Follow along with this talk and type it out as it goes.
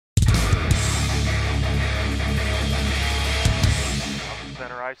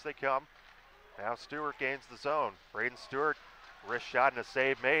ice they come. Now Stewart gains the zone. Braden Stewart, wrist shot and a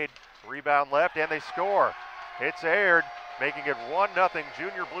save made. Rebound left, and they score. It's aired, making it 1-0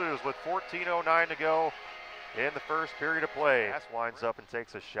 Junior Blues with 14:09 to go in the first period of play. Pass winds up and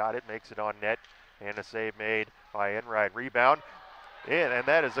takes a shot. It makes it on net, and a save made by Enright. Rebound in, and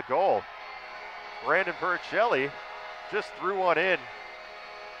that is a goal. Brandon Percelli just threw one in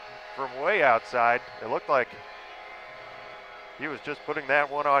from way outside. It looked like he was just putting that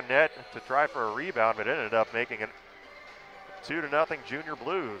one on net to try for a rebound, but ended up making it 2-0 Junior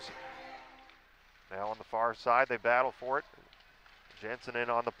Blues. Now on the far side, they battle for it. Jensen in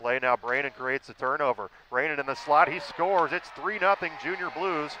on the play. Now Brandon creates a turnover. Brandon in the slot, he scores. It's 3-0 Junior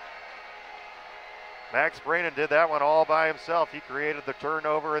Blues. Max Brandon did that one all by himself. He created the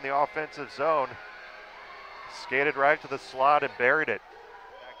turnover in the offensive zone. Skated right to the slot and buried it.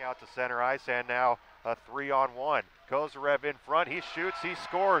 Back out to center ice, and now a 3-on-1. Kozarev in front, he shoots, he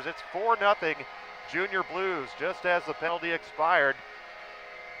scores. It's 4-0 Junior Blues just as the penalty expired.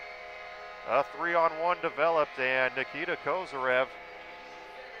 A 3-on-1 developed, and Nikita Kozarev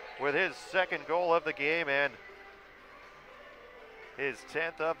with his second goal of the game and his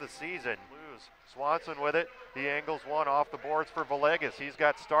 10th of the season. Blues, Swanson with it. He angles one off the boards for Villegas. He's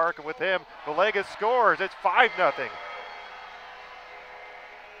got Stark with him. Villegas scores. It's 5-0.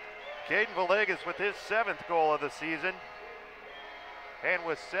 Caden Villegas with his 7th goal of the season. And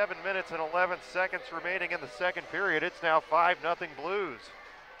with 7 minutes and 11 seconds remaining in the second period, it's now 5-0 Blues.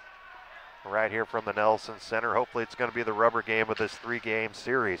 Right here from the Nelson Center. Hopefully it's going to be the rubber game of this 3-game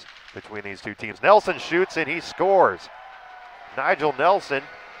series between these two teams. Nelson shoots and he scores. Nigel Nelson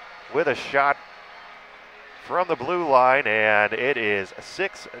with a shot from the blue line, and it is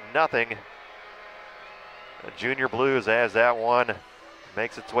 6-0 Junior Blues as that one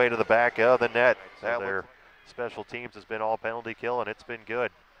makes its way to the back of the net. So their special teams has been all penalty kill, and it's been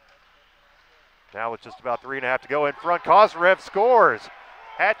good. Now with just about 3.5 to go in front, Kozarev scores.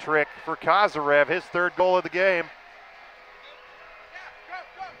 Hat trick for Kozarev, his 3rd goal of the game.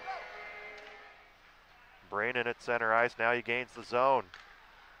 Brandon at center ice, now he gains the zone.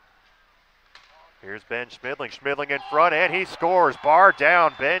 Here's Ben Schmidling. Schmidling in front, and he scores. Bar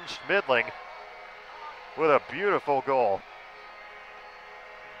down, Ben Schmidling with a beautiful goal.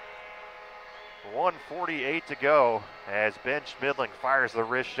 1:48 to go as Ben Schmidling fires the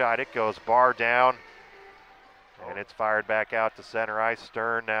wrist shot. It goes bar down, and it's fired back out to center ice.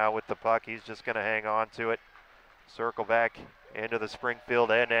 Stern now with the puck. He's just going to hang on to it. Circle back into the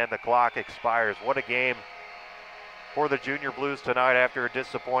Springfield end, and the clock expires. What a game for the Junior Blues tonight after a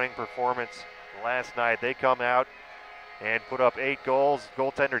disappointing performance last night. They come out and put up 8 goals.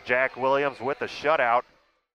 Goaltender Jack Williams with the shutout.